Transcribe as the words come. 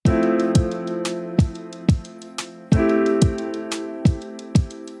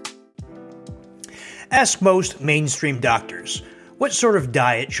Ask most mainstream doctors, what sort of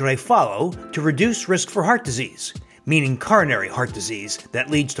diet should I follow to reduce risk for heart disease, meaning coronary heart disease that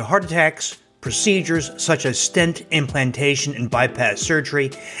leads to heart attacks, procedures such as stent implantation and bypass surgery,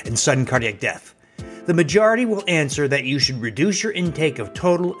 and sudden cardiac death? The majority will answer that you should reduce your intake of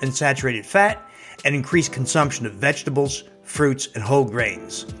total and saturated fat and increase consumption of vegetables, fruits, and whole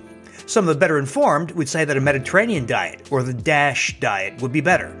grains. Some of the better informed would say that a Mediterranean diet or the DASH diet would be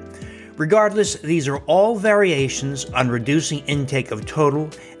better. Regardless, these are all variations on reducing intake of total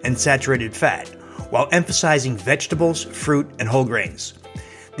and saturated fat, while emphasizing vegetables, fruit, and whole grains.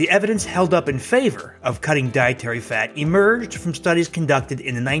 The evidence held up in favor of cutting dietary fat emerged from studies conducted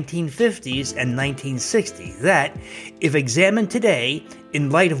in the 1950s and 1960s that, if examined today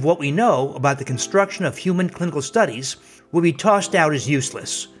in light of what we know about the construction of human clinical studies, will be tossed out as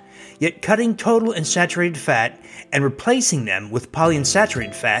useless. Yet cutting total and saturated fat and replacing them with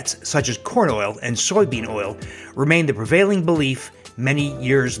polyunsaturated fats such as corn oil and soybean oil remain the prevailing belief many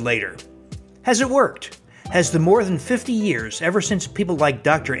years later. Has it worked? Has the more than 50 years ever since people like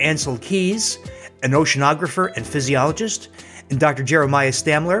Dr. Ancel Keys, an oceanographer and physiologist, and Dr. Jeremiah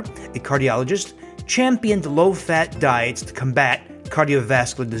Stamler, a cardiologist, championed low-fat diets to combat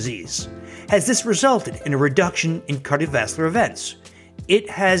cardiovascular disease? Has this resulted in a reduction in cardiovascular events? It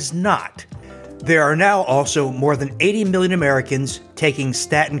has not. There are now also more than 80 million Americans taking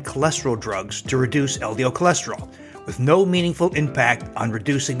statin cholesterol drugs to reduce LDL cholesterol, with no meaningful impact on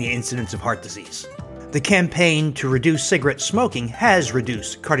reducing the incidence of heart disease. The campaign to reduce cigarette smoking has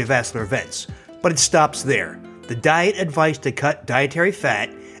reduced cardiovascular events, but it stops there. The diet advice to cut dietary fat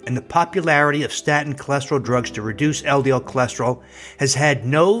and the popularity of statin cholesterol drugs to reduce LDL cholesterol has had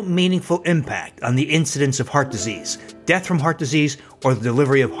no meaningful impact on the incidence of heart disease, death from heart disease, or the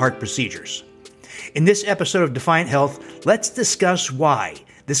delivery of heart procedures. In this episode of Defiant Health, let's discuss why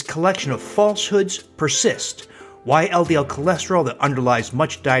this collection of falsehoods persist, why LDL cholesterol that underlies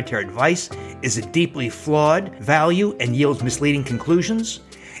much dietary advice is a deeply flawed value and yields misleading conclusions,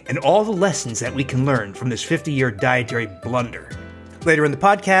 and all the lessons that we can learn from this 50-year dietary blunder. Later in the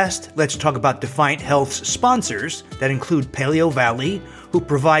podcast, let's talk about Defiant Health's sponsors that include Paleo Valley, who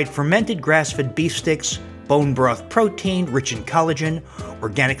provide fermented grass-fed beef sticks, bone broth protein rich in collagen,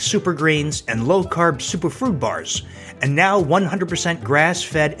 organic super greens, and low-carb superfood bars, and now 100%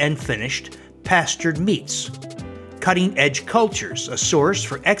 grass-fed and finished pastured meats. Cutting Edge Cultures, a source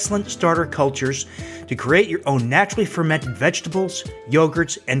for excellent starter cultures to create your own naturally fermented vegetables,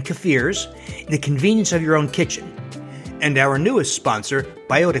 yogurts, and kefirs in the convenience of your own kitchen. And our newest sponsor,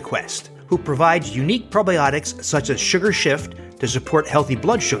 BiotiQuest, who provides unique probiotics such as Sugar Shift to support healthy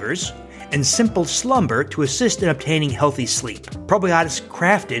blood sugars, and Simple Slumber to assist in obtaining healthy sleep. Probiotics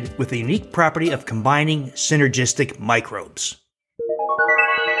crafted with the unique property of combining synergistic microbes.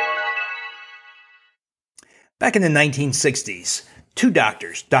 Back in the 1960s, two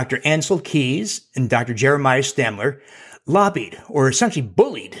doctors, Dr. Ancel Keys and Dr. Jeremiah Stamler, lobbied, or essentially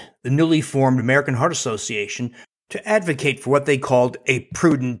bullied, the newly formed American Heart Association to advocate for what they called a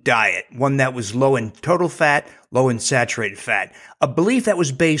prudent diet, one that was low in total fat, low in saturated fat, a belief that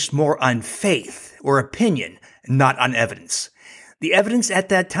was based more on faith or opinion, not on evidence. The evidence at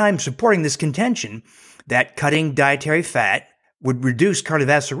that time supporting this contention that cutting dietary fat would reduce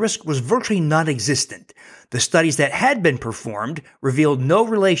cardiovascular risk was virtually non-existent. The studies that had been performed revealed no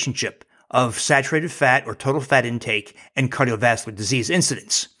relationship of saturated fat or total fat intake and cardiovascular disease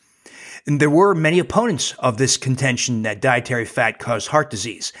incidence. And there were many opponents of this contention that dietary fat caused heart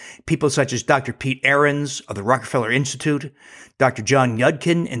disease. People such as Dr. Pete Ahrens of the Rockefeller Institute, Dr. John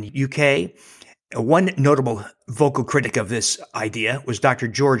Yudkin in the UK. One notable vocal critic of this idea was Dr.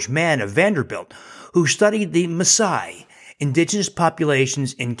 George Mann of Vanderbilt, who studied the Maasai, indigenous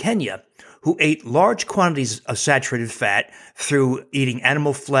populations in Kenya, who ate large quantities of saturated fat through eating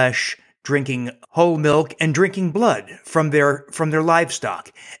animal flesh, drinking whole milk, and drinking blood from their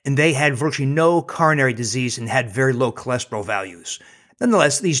livestock. And they had virtually no coronary disease and had very low cholesterol values.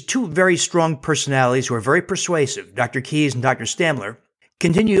 Nonetheless, these two very strong personalities who are very persuasive, Dr. Keys and Dr. Stamler,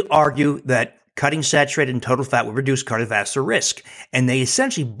 continue to argue that cutting saturated and total fat will reduce cardiovascular risk. And they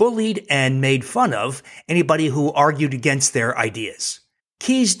essentially bullied and made fun of anybody who argued against their ideas.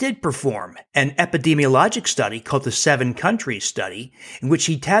 Keys did perform an epidemiologic study called the 7 Countries Study, in which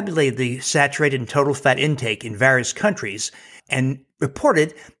he tabulated the saturated and total fat intake in various countries and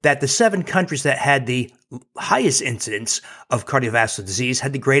reported that the 7 countries that had the highest incidence of cardiovascular disease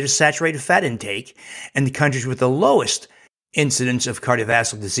had the greatest saturated fat intake, and the countries with the lowest incidence of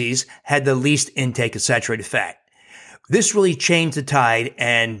cardiovascular disease had the least intake of saturated fat. This really changed the tide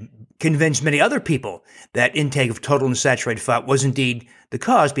and convinced many other people that intake of total unsaturated fat was indeed the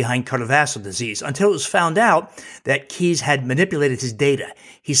cause behind cardiovascular disease, until it was found out that Keyes had manipulated his data.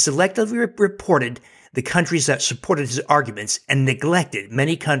 He selectively reported the countries that supported his arguments and neglected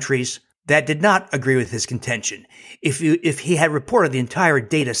many countries that did not agree with his contention. If he had reported the entire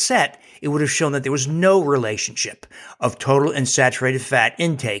data set, it would have shown that there was no relationship of total unsaturated fat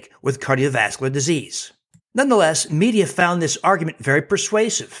intake with cardiovascular disease. Nonetheless, media found this argument very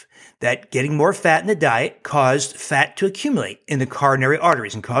persuasive, that getting more fat in the diet caused fat to accumulate in the coronary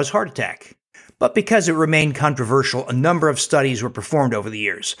arteries and cause heart attack. But because it remained controversial, a number of studies were performed over the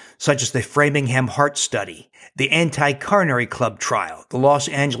years, such as the Framingham Heart Study, the Anti-Coronary Club Trial, the Los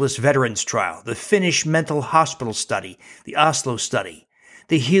Angeles Veterans Trial, the Finnish Mental Hospital Study, the Oslo Study,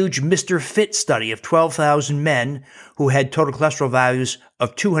 the huge Mr. Fit study of 12,000 men who had total cholesterol values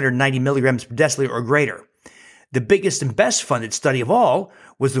of 290 milligrams per deciliter or greater. The biggest and best funded study of all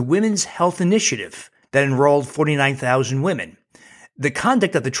was the Women's Health Initiative that enrolled 49,000 women. The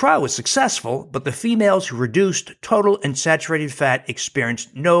conduct of the trial was successful, but the females who reduced total unsaturated fat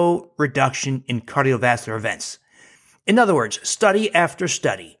experienced no reduction in cardiovascular events. In other words, study after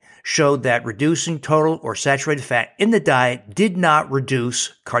study showed that reducing total or saturated fat in the diet did not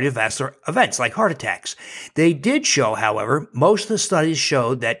reduce cardiovascular events like heart attacks. They did show, however, most of the studies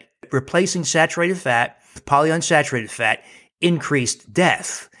showed that replacing saturated fat with polyunsaturated fat increased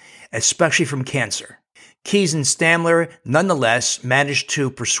death, especially from cancer. Keyes and Stamler nonetheless managed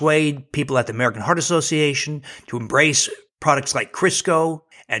to persuade people at the American Heart Association to embrace products like Crisco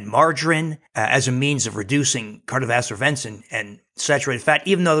and margarine as a means of reducing cardiovascular events and saturated fat,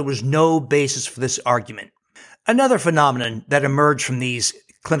 even though there was no basis for this argument. Another phenomenon that emerged from these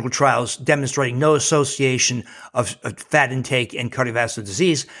clinical trials demonstrating no association of fat intake and cardiovascular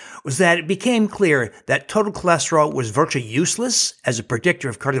disease was that it became clear that total cholesterol was virtually useless as a predictor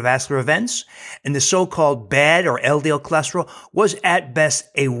of cardiovascular events, and the so-called bad or LDL cholesterol was at best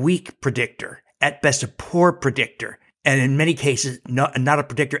a weak predictor, at best a poor predictor, and in many cases not a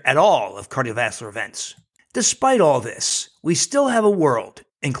predictor at all of cardiovascular events. Despite all this, we still have a world,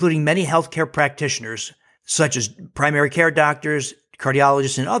 including many healthcare practitioners, such as primary care doctors,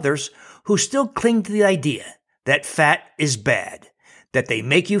 cardiologists, and others, who still cling to the idea that fat is bad, that they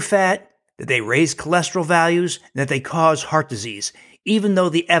make you fat, that they raise cholesterol values, and that they cause heart disease, even though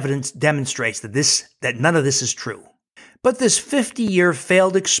the evidence demonstrates that none of this is true. But this 50-year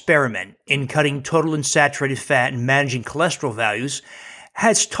failed experiment in cutting total unsaturated fat and managing cholesterol values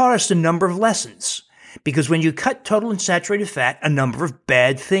has taught us a number of lessons. Because when you cut total unsaturated fat, a number of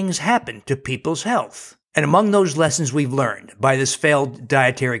bad things happen to people's health. And among those lessons we've learned by this failed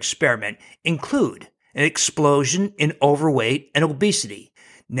dietary experiment include an explosion in overweight and obesity.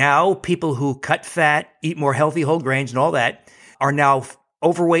 Now, people who cut fat, eat more healthy whole grains and all that are now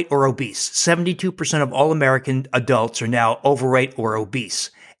overweight or obese. 72% of all American adults are now overweight or obese,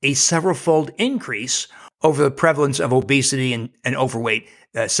 a several-fold increase over the prevalence of obesity and overweight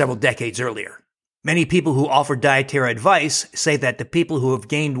several decades earlier. Many people who offer dietary advice say that the people who have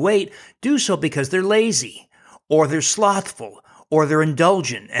gained weight do so because they're lazy, or they're slothful, or they're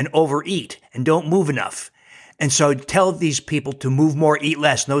indulgent and overeat and don't move enough. And so tell these people to move more, eat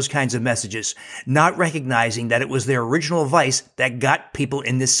less, and those kinds of messages, not recognizing that it was their original advice that got people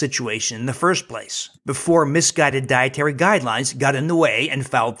in this situation in the first place, before misguided dietary guidelines got in the way and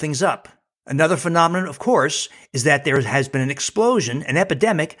fouled things up. Another phenomenon, of course, is that there has been an explosion, an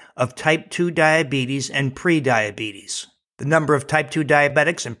epidemic of type 2 diabetes and prediabetes. The number of type 2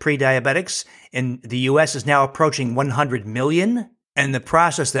 diabetics and prediabetics in the U.S. is now approaching 100 million, and the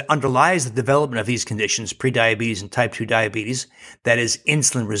process that underlies the development of these conditions, prediabetes and type 2 diabetes, that is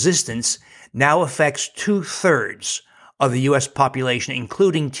insulin resistance, now affects 2/3 of the U.S. population,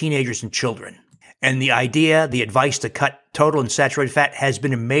 including teenagers and children. And the advice to cut total unsaturated fat has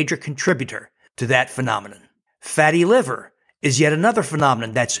been a major contributor to that phenomenon. Fatty liver is yet another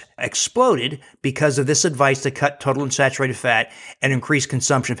phenomenon that's exploded because of this advice to cut total unsaturated fat and increase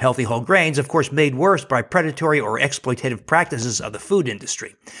consumption of healthy whole grains, of course made worse by predatory or exploitative practices of the food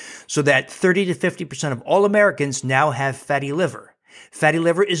industry, so that 30 to 50% of all Americans now have fatty liver. Fatty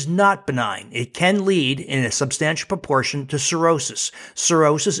liver is not benign. It can lead in a substantial proportion to cirrhosis.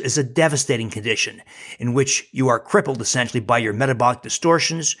 Cirrhosis is a devastating condition in which you are crippled essentially by your metabolic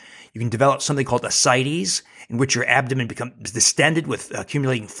distortions. You can develop something called ascites, in which your abdomen becomes distended with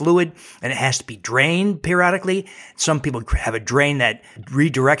accumulating fluid, and it has to be drained periodically. Some people have a drain that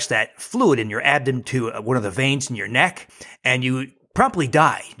redirects that fluid in your abdomen to one of the veins in your neck, and you promptly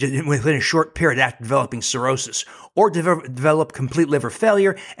die within a short period after developing cirrhosis, or develop complete liver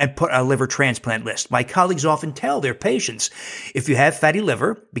failure and put on a liver transplant list. My colleagues often tell their patients, if you have fatty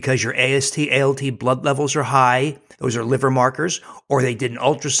liver because your AST, ALT blood levels are high, those are liver markers, or they did an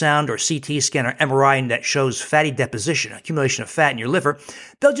ultrasound or CT scan or MRI and that shows fatty deposition, accumulation of fat in your liver,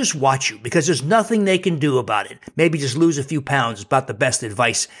 they'll just watch you because there's nothing they can do about it. Maybe just lose a few pounds is about the best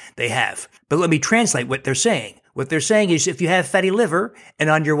advice they have. But let me translate what they're saying. What they're saying is if you have fatty liver and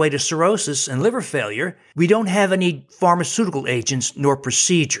on your way to cirrhosis and liver failure, we don't have any pharmaceutical agents nor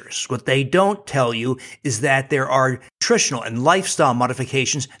procedures. What they don't tell you is that there are nutritional and lifestyle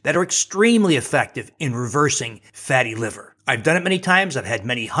modifications that are extremely effective in reversing fatty liver. I've done it many times. I've had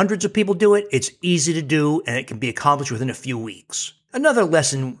many hundreds of people do it. It's easy to do, and it can be accomplished within a few weeks. Another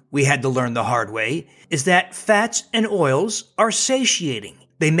lesson we had to learn the hard way is that fats and oils are satiating.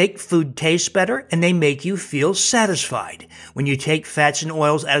 They make food taste better, and they make you feel satisfied. When you take fats and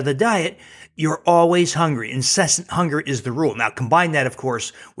oils out of the diet, you're always hungry. Incessant hunger is the rule. Now, combine that, of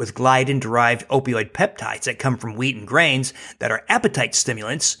course, with gliadin-derived opioid peptides that come from wheat and grains that are appetite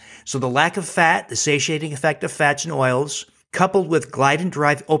stimulants. So the lack of fat, the satiating effect of fats and oils, coupled with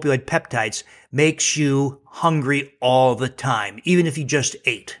gliadin-derived opioid peptides, makes you hungry all the time, even if you just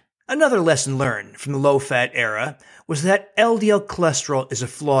ate. Another lesson learned from the low-fat era was that LDL cholesterol is a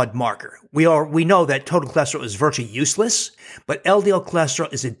flawed marker. We know that total cholesterol is virtually useless, but LDL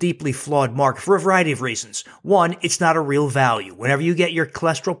cholesterol is a deeply flawed marker for a variety of reasons. One, it's not a real value. Whenever you get your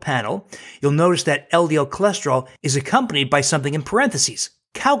cholesterol panel, you'll notice that LDL cholesterol is accompanied by something in parentheses,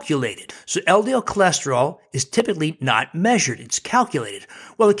 calculated. So LDL cholesterol is typically not measured. It's calculated.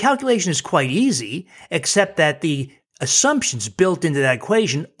 Well, the calculation is quite easy, except that the assumptions built into that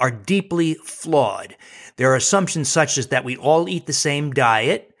equation are deeply flawed. There are assumptions such as that we all eat the same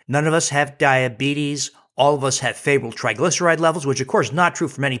diet, none of us have diabetes, all of us have favorable triglyceride levels, which of course is not true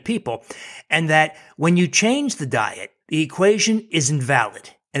for many people, and that when you change the diet, the equation is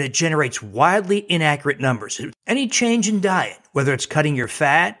invalid and it generates wildly inaccurate numbers. Any change in diet, whether it's cutting your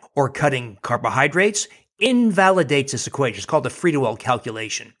fat or cutting carbohydrates, invalidates this equation. It's called the Friedewald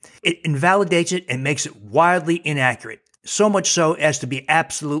calculation. It invalidates it and makes it wildly inaccurate. So much so as to be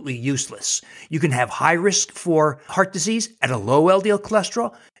absolutely useless. You can have high risk for heart disease at a low LDL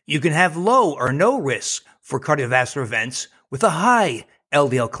cholesterol. You can have low or no risk for cardiovascular events with a high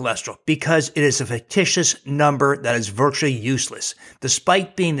LDL cholesterol because it is a fictitious number that is virtually useless,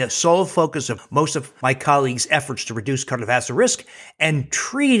 despite being the sole focus of most of my colleagues' efforts to reduce cardiovascular risk and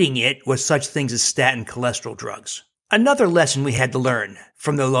treating it with such things as statin cholesterol drugs. Another lesson we had to learn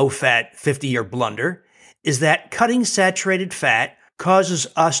from the low-fat 50-year blunder is that cutting saturated fat causes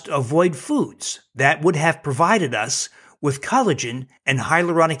us to avoid foods that would have provided us with collagen and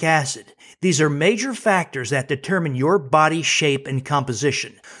hyaluronic acid. These are major factors that determine your body shape and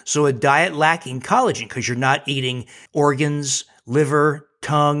composition. So a diet lacking collagen, because you're not eating organs, liver,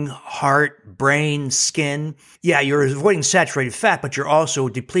 tongue, heart, brain, skin. Yeah, you're avoiding saturated fat, but you're also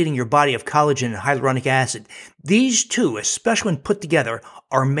depleting your body of collagen and hyaluronic acid. These two, especially when put together,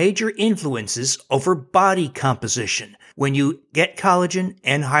 are major influences over body composition. When you get collagen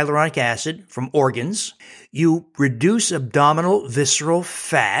and hyaluronic acid from organs, you reduce abdominal visceral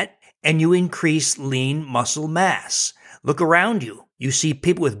fat and you increase lean muscle mass. Look around you. You see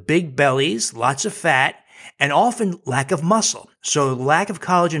people with big bellies, lots of fat, and often lack of muscle. So the lack of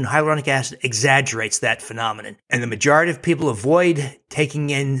collagen and hyaluronic acid exaggerates that phenomenon. And the majority of people avoid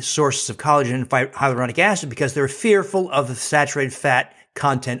taking in sources of collagen and hyaluronic acid because they're fearful of the saturated fat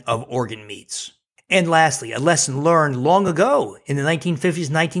content of organ meats. And lastly, a lesson learned long ago in the 1950s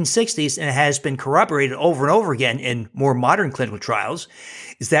and 1960s, and it has been corroborated over and over again in more modern clinical trials,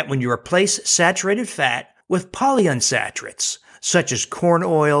 is that when you replace saturated fat with polyunsaturates, such as corn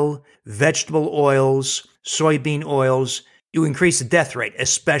oil, vegetable oils, soybean oils, you increase the death rate,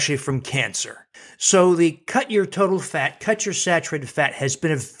 especially from cancer. So the cut your total fat, cut your saturated fat has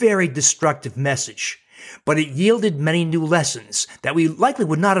been a very destructive message. But it yielded many new lessons that we likely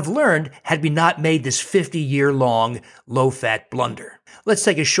would not have learned had we not made this 50-year-long low-fat blunder. Let's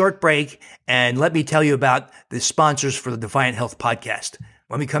take a short break and let me tell you about the sponsors for the Defiant Health podcast.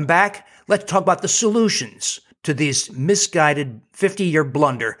 When we come back, let's talk about the solutions to this misguided 50-year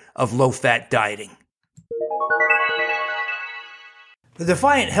blunder of low-fat dieting. The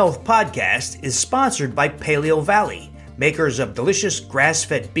Defiant Health podcast is sponsored by Paleo Valley, makers of delicious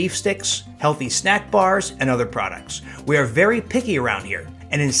grass-fed beef sticks, healthy snack bars, and other products. We are very picky around here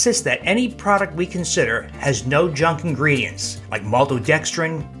and insist that any product we consider has no junk ingredients like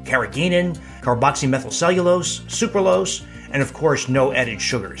maltodextrin, carrageenan, carboxymethylcellulose, sucralose, and of course no added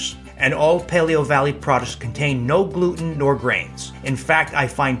sugars. And all Paleo Valley products contain no gluten nor grains. In fact, I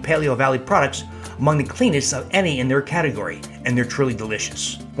find Paleo Valley products among the cleanest of any in their category, and they're truly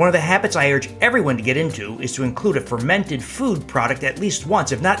delicious. One of the habits I urge everyone to get into is to include a fermented food product at least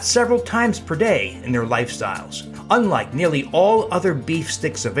once, if not several times per day, in their lifestyles. Unlike nearly all other beef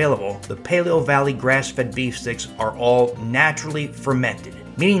sticks available, the Paleo Valley grass-fed beef sticks are all naturally fermented,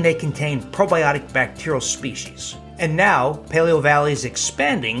 meaning they contain probiotic bacterial species. And now, Paleo Valley is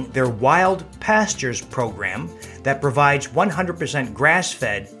expanding their Wild Pastures program that provides 100%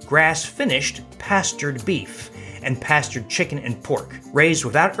 grass-fed, grass-finished pastured beef and pastured chicken and pork, raised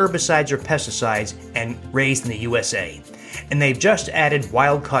without herbicides or pesticides and raised in the USA. And they've just added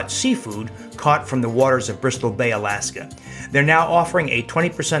wild-caught seafood caught from the waters of Bristol Bay, Alaska. They're now offering a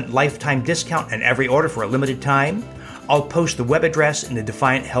 20% lifetime discount on every order for a limited time. I'll post the web address in the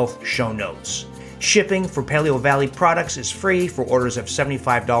Defiant Health show notes. Shipping for Paleo Valley products is free for orders of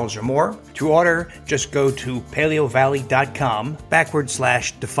 $75 or more. To order, just go to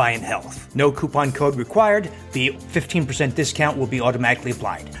paleovalley.com/Defiant Health. No coupon code required. The 15% discount will be automatically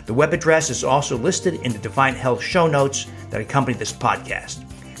applied. The web address is also listed in the Defiant Health show notes that accompany this podcast.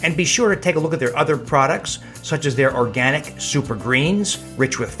 And be sure to take a look at their other products, such as their organic super greens,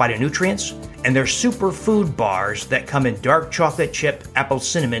 rich with phytonutrients, and their super food bars that come in dark chocolate chip, apple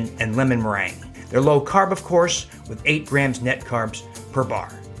cinnamon, and lemon meringue. They're low carb, of course, with 8 grams net carbs per bar.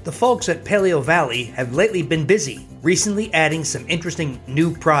 The folks at Paleo Valley have lately been busy, recently adding some interesting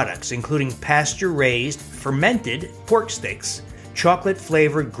new products, including pasture-raised, fermented pork sticks,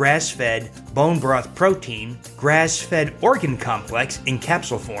 chocolate-flavored grass-fed bone broth protein, grass-fed organ complex in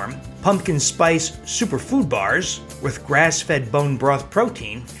capsule form, pumpkin spice superfood bars with grass-fed bone broth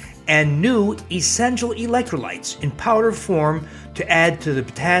protein, and new essential electrolytes in powder form to add to the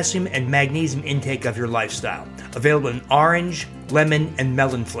potassium and magnesium intake of your lifestyle. Available in orange, lemon, and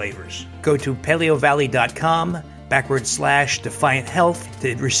melon flavors. Go to paleovalley.com/Defiant Health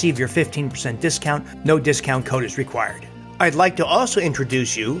to receive your 15% discount. No discount code is required. I'd like to also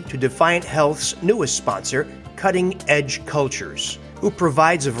introduce you to Defiant Health's newest sponsor, Cutting Edge Cultures, who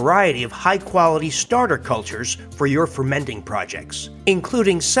provides a variety of high-quality starter cultures for your fermenting projects.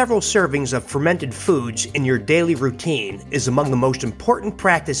 Including several servings of fermented foods in your daily routine is among the most important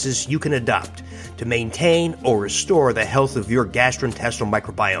practices you can adopt to maintain or restore the health of your gastrointestinal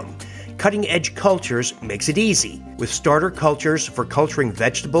microbiome. Cutting Edge Cultures makes it easy, with starter cultures for culturing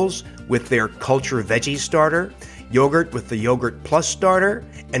vegetables with their Culture Veggie Starter, yogurt with the Yogurt Plus Starter,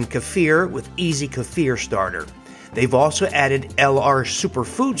 and kefir with Easy Kefir Starter. They've also added LR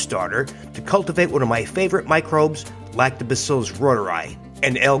Superfood Starter to cultivate one of my favorite microbes, Lactobacillus reuteri,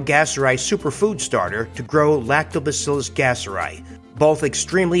 and L. gasseri Superfood Starter to grow Lactobacillus gasseri, both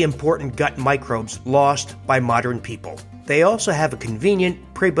extremely important gut microbes lost by modern people. They also have a convenient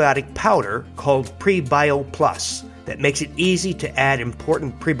prebiotic powder called Prebio Plus that makes it easy to add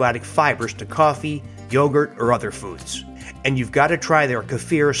important prebiotic fibers to coffee, yogurt, or other foods. And you've got to try their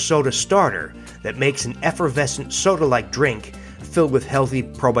Kefir Soda Starter that makes an effervescent soda-like drink filled with healthy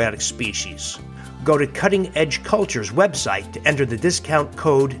probiotic species. Go to Cutting Edge Culture's website to enter the discount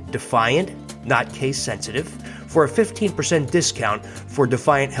code DEFIANT, not case sensitive, for a 15% discount for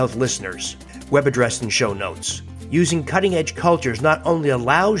Defiant Health listeners. Web address and show notes. Using Cutting Edge Cultures not only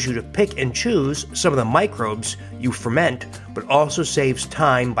allows you to pick and choose some of the microbes you ferment, but also saves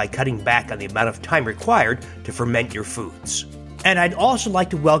time by cutting back on the amount of time required to ferment your foods. And I'd also like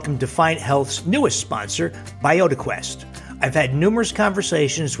to welcome Defiant Health's newest sponsor, BiotiQuest. I've had numerous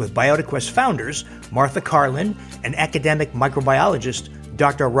conversations with BiotiQuest founders, Martha Carlin, and academic microbiologist,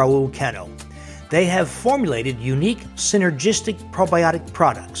 Dr. Raul Cano. They have formulated unique synergistic probiotic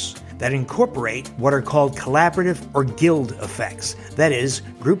products that incorporate what are called collaborative or guild effects. That is,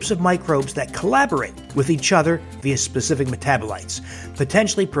 groups of microbes that collaborate with each other via specific metabolites,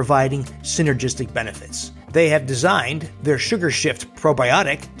 potentially providing synergistic benefits. They have designed their Sugar Shift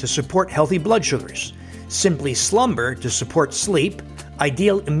probiotic to support healthy blood sugars, Simply Slumber to support sleep,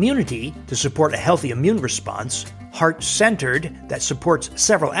 Ideal Immunity to support a healthy immune response, Heart Centered that supports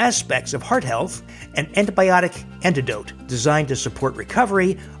several aspects of heart health, and Antibiotic Antidote designed to support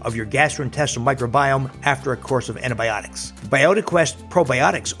recovery of your gastrointestinal microbiome after a course of antibiotics. BiotiQuest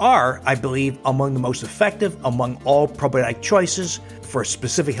probiotics are, I believe, among the most effective among all probiotic choices for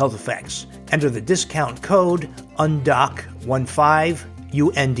specific health effects. Enter the discount code UNDOC15,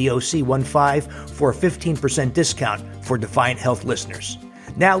 UNDOC15, for a 15% discount for Defiant Health listeners.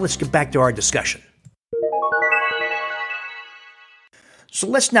 Now let's get back to our discussion. So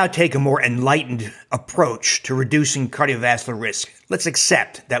let's now take a more enlightened approach to reducing cardiovascular risk. Let's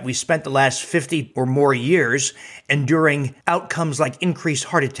accept that we spent the last 50 or more years enduring outcomes like increased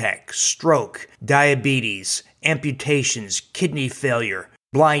heart attack, stroke, diabetes, amputations, kidney failure,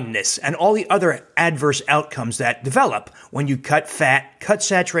 blindness, and all the other adverse outcomes that develop when you cut fat, cut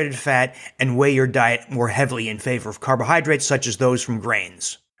saturated fat, and weigh your diet more heavily in favor of carbohydrates such as those from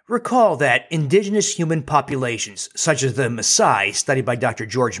grains. Recall that indigenous human populations, such as the Maasai, studied by Dr.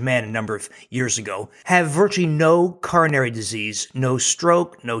 George Mann a number of years ago, have virtually no coronary disease, no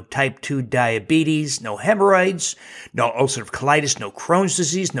stroke, no type 2 diabetes, no hemorrhoids, no ulcerative colitis, no Crohn's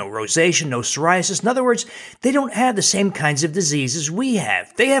disease, no rosacea, no psoriasis. In other words, they don't have the same kinds of diseases we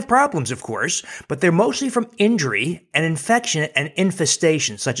have. They have problems, of course, but they're mostly from injury and infection and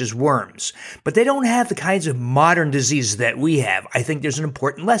infestation, such as worms. But they don't have the kinds of modern diseases that we have. I think there's an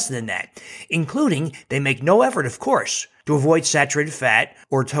important lesson in that, including they make no effort, of course, to avoid saturated fat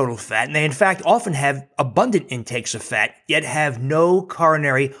or total fat, and they in fact often have abundant intakes of fat, yet have no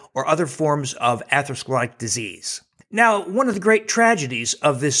coronary or other forms of atherosclerotic disease. Now, one of the great tragedies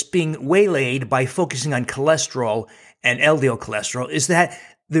of this being waylaid by focusing on cholesterol and LDL cholesterol is that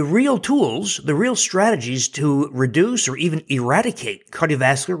the real tools, the real strategies to reduce or even eradicate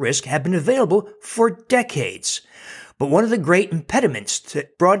cardiovascular risk have been available for decades. But one of the great impediments to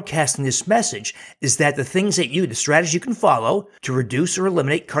broadcasting this message is that the strategies you can follow to reduce or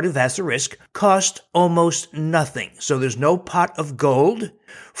eliminate cardiovascular risk cost almost nothing. So there's no pot of gold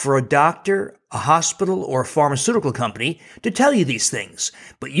for a doctor, a hospital, or a pharmaceutical company to tell you these things.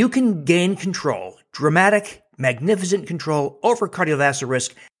 But you can gain control, dramatic, magnificent control over cardiovascular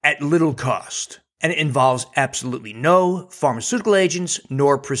risk at little cost. And it involves absolutely no pharmaceutical agents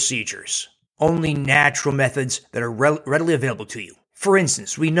nor procedures. Only natural methods that are readily available to you. For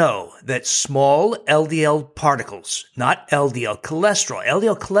instance, we know that small LDL particles, not LDL cholesterol.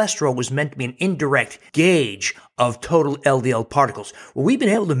 LDL cholesterol was meant to be an indirect gauge of total LDL particles. Well, we've been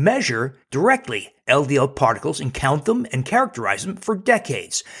able to measure directly LDL particles and count them and characterize them for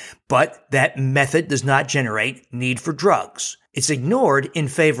decades. But that method does not generate need for drugs. It's ignored in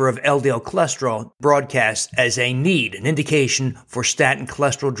favor of LDL cholesterol broadcast as a need, an indication for statin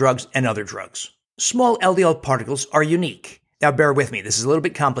cholesterol drugs and other drugs. Small LDL particles are unique. Now bear with me, this is a little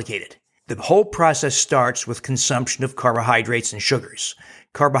bit complicated. The whole process starts with consumption of carbohydrates and sugars.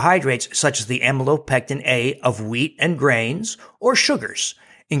 Carbohydrates such as the amylopectin A of wheat and grains, or sugars,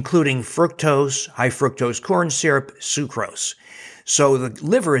 including fructose, high fructose corn syrup, sucrose. So the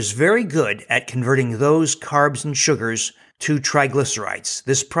liver is very good at converting those carbs and sugars to triglycerides.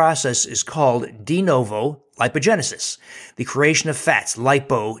 This process is called de novo lipogenesis, the creation of fats,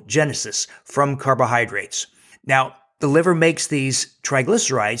 lipogenesis, from carbohydrates. Now, the liver makes these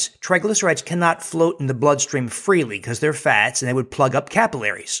triglycerides. Triglycerides cannot float in the bloodstream freely because they're fats and they would plug up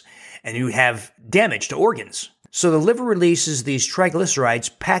capillaries and you would have damage to organs. So the liver releases these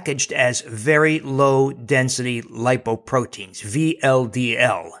triglycerides packaged as very low density lipoproteins,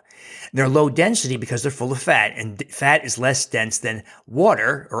 VLDL. They're low density because they're full of fat, and fat is less dense than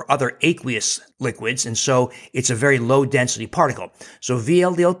water or other aqueous liquids, and so it's a very low density particle. So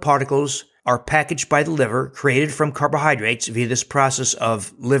VLDL particles are packaged by the liver, created from carbohydrates via this process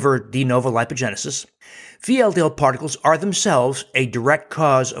of liver de novo lipogenesis. VLDL particles are themselves a direct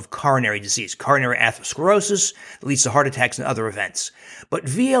cause of coronary disease, coronary atherosclerosis that leads to heart attacks and other events. But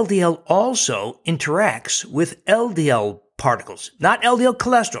VLDL also interacts with LDL particles, not LDL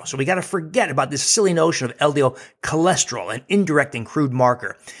cholesterol. So we got to forget about this silly notion of LDL cholesterol, an indirect and crude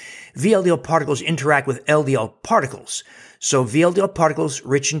marker. VLDL particles interact with LDL particles. So VLDL particles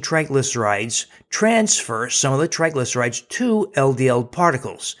rich in triglycerides transfer some of the triglycerides to LDL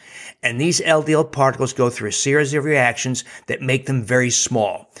particles. And these LDL particles go through a series of reactions that make them very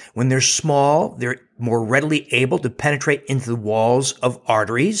small. When they're small, they're more readily able to penetrate into the walls of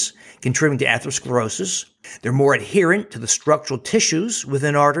arteries, contributing to atherosclerosis. They're more adherent to the structural tissues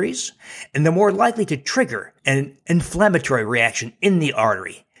within arteries, and they're more likely to trigger an inflammatory reaction in the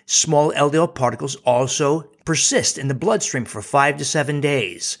artery. Small LDL particles also persist in the bloodstream for 5 to 7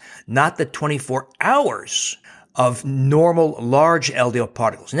 days, not the 24 hours of normal large LDL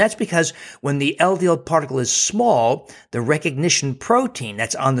particles. And that's because when the LDL particle is small, the recognition protein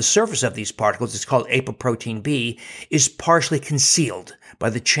that's on the surface of these particles, it's called apoprotein B, is partially concealed by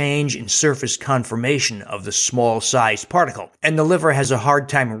the change in surface conformation of the small-sized particle. And the liver has a hard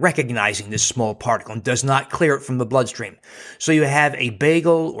time recognizing this small particle and does not clear it from the bloodstream. So you have a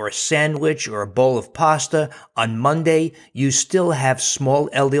bagel or a sandwich or a bowl of pasta. On Monday, you still have small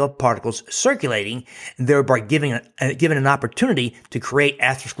LDL particles circulating, and thereby given an opportunity to create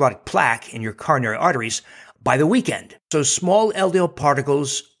atherosclerotic plaque in your coronary arteries. by the weekend. So small LDL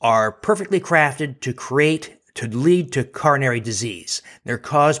particles are perfectly crafted to lead to coronary disease. They're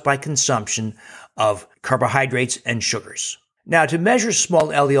caused by consumption of carbohydrates and sugars. Now, to measure small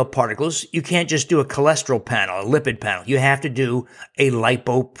LDL particles, you can't just do a cholesterol panel, a lipid panel. You have to do a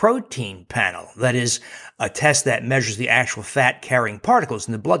lipoprotein panel. That is, a test that measures the actual fat-carrying particles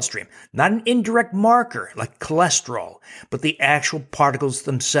in the bloodstream. Not an indirect marker like cholesterol, but the actual particles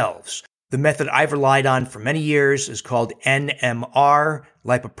themselves. The method I've relied on for many years is called NMR,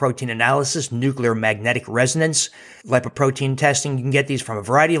 lipoprotein analysis, nuclear magnetic resonance, lipoprotein testing. You can get these from a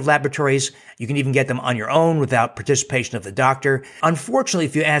variety of laboratories. You can even get them on your own without participation of the doctor. Unfortunately,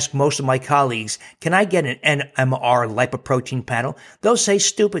 if you ask most of my colleagues, can I get an NMR lipoprotein panel? They'll say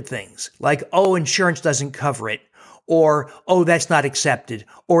stupid things like, oh, insurance doesn't cover it, or, oh, that's not accepted,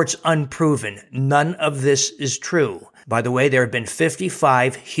 or it's unproven. None of this is true. By the way, there have been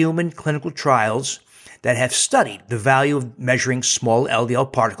 55 human clinical trials that have studied the value of measuring small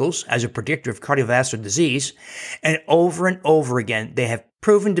LDL particles as a predictor of cardiovascular disease, and over again, they have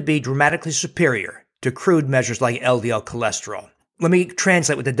proven to be dramatically superior to crude measures like LDL cholesterol. Let me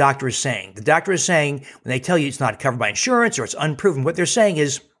translate what the doctor is saying. The doctor is saying, when they tell you it's not covered by insurance or it's unproven, what they're saying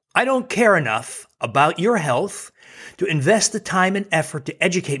is, I don't care enough about your health to invest the time and effort to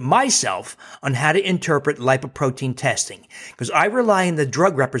educate myself on how to interpret lipoprotein testing, because I rely on the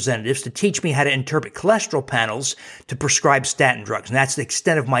drug representatives to teach me how to interpret cholesterol panels to prescribe statin drugs, and that's the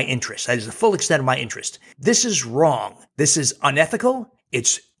extent of my interest. That is the full extent of my interest. This is wrong. This is unethical.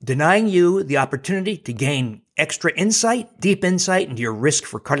 It's denying you the opportunity to gain extra insight, deep insight into your risk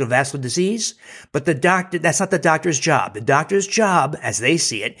for cardiovascular disease. But that's not the doctor's job. The doctor's job, as they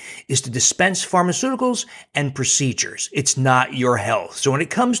see it, is to dispense pharmaceuticals and procedures. It's not your health. So when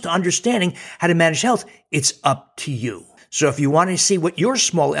it comes to understanding how to manage health, it's up to you. So if you want to see what your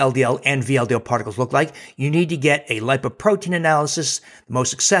small LDL and VLDL particles look like, you need to get a lipoprotein analysis. The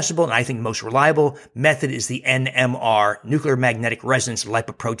most accessible and I think the most reliable method is the NMR, nuclear magnetic resonance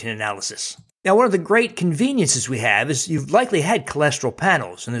lipoprotein analysis. Now, one of the great conveniences we have is you've likely had cholesterol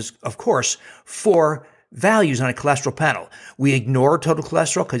panels, and there's, of course, 4 values on a cholesterol panel. We ignore total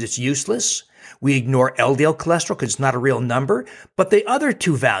cholesterol because it's useless. We ignore LDL cholesterol because it's not a real number. But the other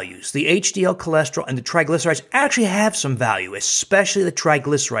 2 values, the HDL cholesterol and the triglycerides, actually have some value, especially the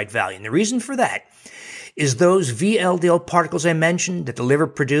triglyceride value. And the reason for that is those VLDL particles I mentioned that the liver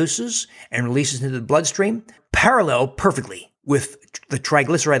produces and releases into the bloodstream parallel perfectly with the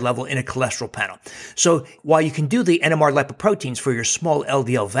triglyceride level in a cholesterol panel. So while you can do the NMR lipoproteins for your small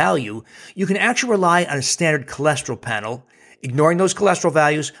LDL value, you can actually rely on a standard cholesterol panel, ignoring those cholesterol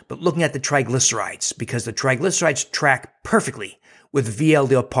values, but looking at the triglycerides, because the triglycerides track perfectly with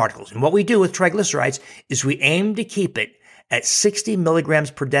VLDL particles. And what we do with triglycerides is we aim to keep it at 60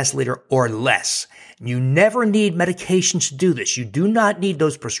 milligrams per deciliter or less. You never need medications to do this. You do not need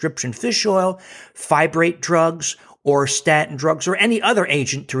those prescription fish oil, fibrate drugs, or statin drugs, or any other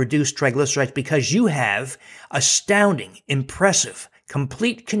agent to reduce triglycerides, because you have astounding, impressive,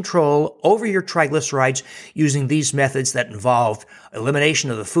 complete control over your triglycerides using these methods that involve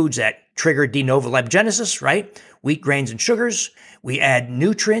elimination of the foods that trigger de novo lipogenesis, right? Wheat, grains, and sugars. We add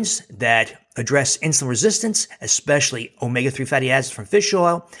nutrients that address insulin resistance, especially omega-3 fatty acids from fish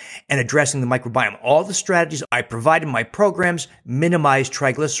oil, and addressing the microbiome. All the strategies I provide in my programs minimize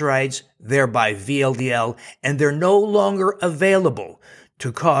triglycerides, thereby VLDL, and they're no longer available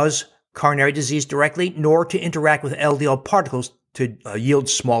to cause coronary disease directly, nor to interact with LDL particles to yield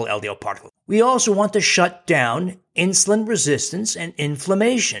small LDL particles. We also want to shut down insulin resistance and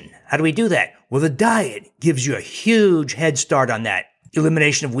inflammation. How do we do that? Well, the diet gives you a huge head start on that.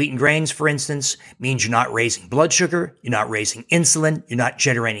 Elimination of wheat and grains, for instance, means you're not raising blood sugar, you're not raising insulin, you're not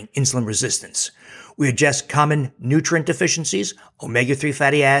generating insulin resistance. We address common nutrient deficiencies, omega-3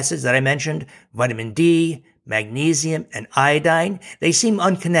 fatty acids that I mentioned, vitamin D, magnesium, and iodine. They seem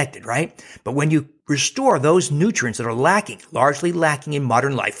unconnected, right? But when you restore those nutrients that are largely lacking in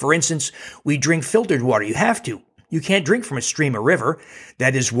modern life, for instance, we drink filtered water. You have to. You can't drink from a stream or river,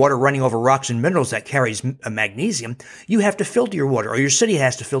 that is water running over rocks and minerals that carries magnesium. You have to filter your water, or your city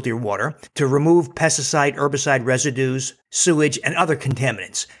has to filter your water to remove pesticide, herbicide residues, sewage, and other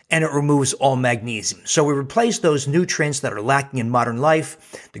contaminants. And it removes all magnesium. So we replace those nutrients that are lacking in modern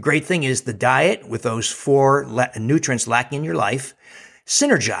life. The great thing is the diet, with those 4 nutrients lacking in your life,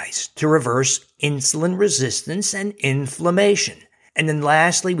 synergize to reverse insulin resistance and inflammation. And then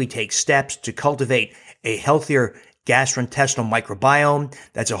lastly, we take steps to cultivate a healthier gastrointestinal microbiome.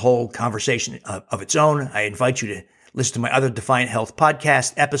 That's a whole conversation of its own. I invite you to listen to my other Defiant Health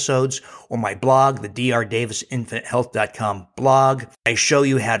podcast episodes, or my blog, the drdavisinfinitehealth.com blog. I show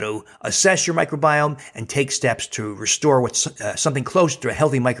you how to assess your microbiome and take steps to restore what's something close to a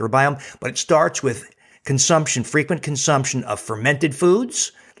healthy microbiome. But it starts with frequent consumption of fermented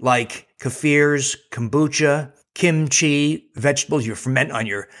foods like kefirs, kombucha, kimchi, vegetables you ferment on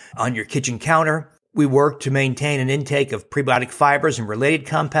your kitchen counter. We work to maintain an intake of prebiotic fibers and related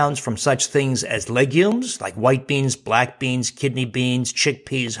compounds from such things as legumes like white beans, black beans, kidney beans,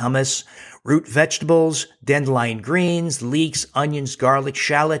 chickpeas, hummus, root vegetables, dandelion greens, leeks, onions, garlic,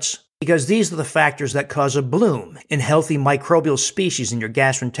 shallots, because these are the factors that cause a bloom in healthy microbial species in your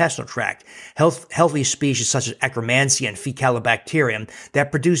gastrointestinal tract, healthy species such as Akkermansia and Faecalibacterium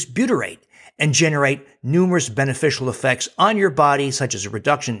that produce butyrate and generate numerous beneficial effects on your body, such as a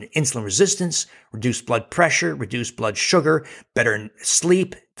reduction in insulin resistance, reduced blood pressure, reduced blood sugar, better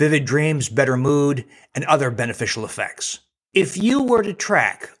sleep, vivid dreams, better mood, and other beneficial effects. If you were to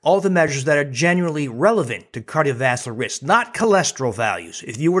track all the measures that are genuinely relevant to cardiovascular risk, not cholesterol values,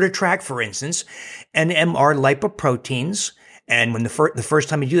 if you were to track, for instance, NMR lipoproteins, and when the first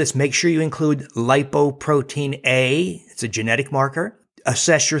time you do this, make sure you include lipoprotein A, it's a genetic marker.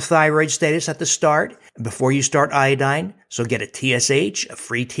 Assess your thyroid status at the start before you start iodine. So get a TSH, a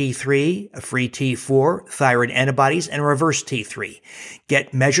free T3, a free T4, thyroid antibodies, and a reverse T3.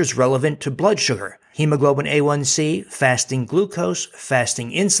 Get measures relevant to blood sugar, hemoglobin A1C, fasting glucose,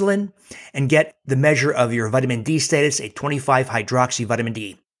 fasting insulin, and get the measure of your vitamin D status, a 25-hydroxy vitamin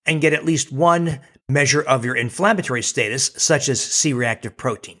D. And get at least one measure of your inflammatory status, such as C-reactive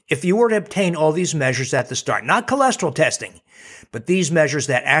protein. If you were to obtain all these measures at the start, not cholesterol testing, but these measures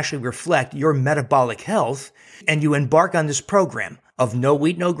that actually reflect your metabolic health, and you embark on this program of no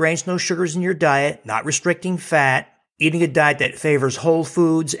wheat, no grains, no sugars in your diet, not restricting fat, eating a diet that favors whole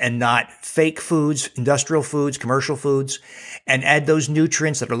foods and not fake foods, industrial foods, commercial foods, and add those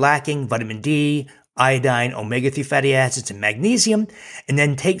nutrients that are lacking, vitamin D, iodine, omega-3 fatty acids, and magnesium, and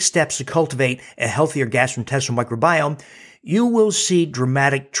then take steps to cultivate a healthier gastrointestinal microbiome, you will see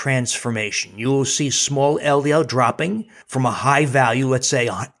dramatic transformation. You will see small LDL dropping from a high value, let's say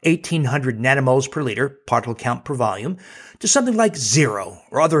 1,800 nanomoles per liter, particle count per volume, to something like 0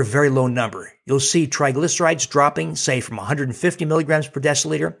 or other very low number. You'll see triglycerides dropping, say, from 150 milligrams per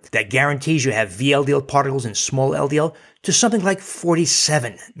deciliter. That guarantees you have VLDL particles in small LDL to something like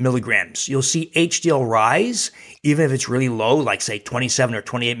 47 milligrams. You'll see HDL rise, even if it's really low, like, say, 27 or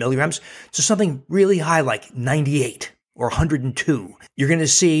 28 milligrams, to something really high, like 98. Or 102. You're going to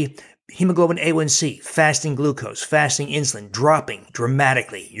see hemoglobin A1C, fasting glucose, fasting insulin dropping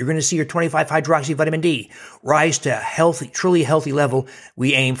dramatically. You're going to see your 25-hydroxy vitamin D rise to a healthy, truly healthy level.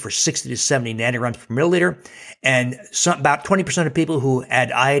 We aim for 60 to 70 nanograms per milliliter. And about 20% of people who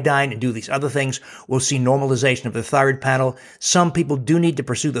add iodine and do these other things will see normalization of the thyroid panel. Some people do need to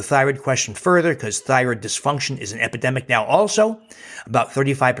pursue the thyroid question further because thyroid dysfunction is an epidemic now also. About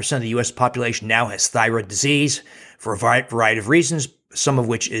 35% of the U.S. population now has thyroid disease for a variety of reasons, some of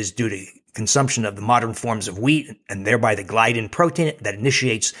which is due to consumption of the modern forms of wheat and thereby the gliadin protein that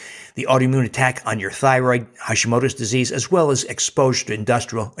initiates the autoimmune attack on your thyroid, Hashimoto's disease, as well as exposure to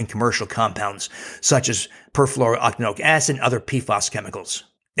industrial and commercial compounds such as perfluorooctanoic acid and other PFAS chemicals.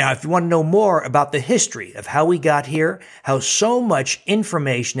 Now, if you want to know more about the history of how we got here, how so much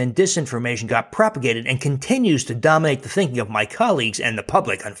information and disinformation got propagated and continues to dominate the thinking of my colleagues and the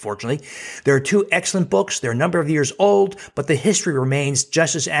public, unfortunately, there are two excellent books. They're a number of years old, but the history remains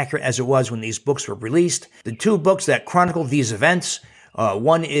just as accurate as it was when these books were released. The two books that chronicle these events,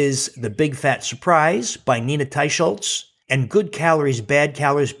 one is The Big Fat Surprise by Nina Teicholz and Good Calories, Bad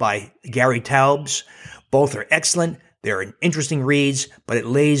Calories by Gary Taubes. Both are excellent. They're interesting reads, but it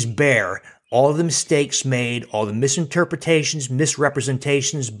lays bare all the mistakes made, all the misinterpretations,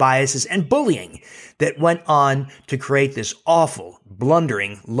 misrepresentations, biases, and bullying that went on to create this awful,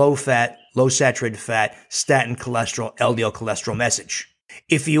 blundering, low-fat, low-saturated fat, statin cholesterol, LDL cholesterol message.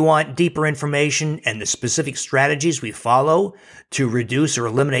 If you want deeper information and the specific strategies we follow to reduce or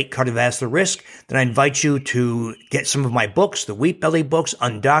eliminate cardiovascular risk, then I invite you to get some of my books, the Wheat Belly books,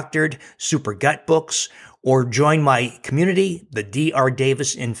 Undoctored, Super Gut books, or join my community, the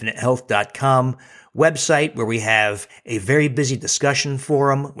drdavisinfinitehealth.com website, where we have a very busy discussion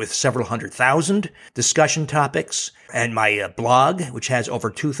forum with several 100,000 discussion topics, and my blog, which has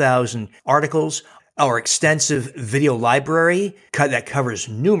over 2,000 articles, our extensive video library that covers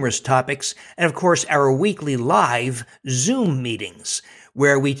numerous topics, and of course our weekly live Zoom meetings,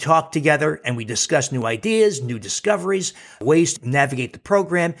 where we talk together and we discuss new ideas, new discoveries, ways to navigate the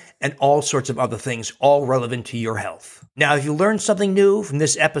program, and all sorts of other things, all relevant to your health. Now, if you learned something new from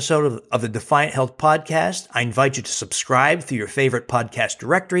this episode of the Defiant Health Podcast, I invite you to subscribe through your favorite podcast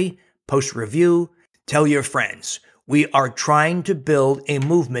directory, post a review, tell your friends. We are trying to build a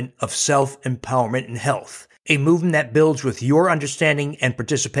movement of self-empowerment in health, a movement that builds with your understanding and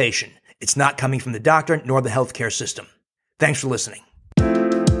participation. It's not coming from the doctor nor the healthcare system. Thanks for listening.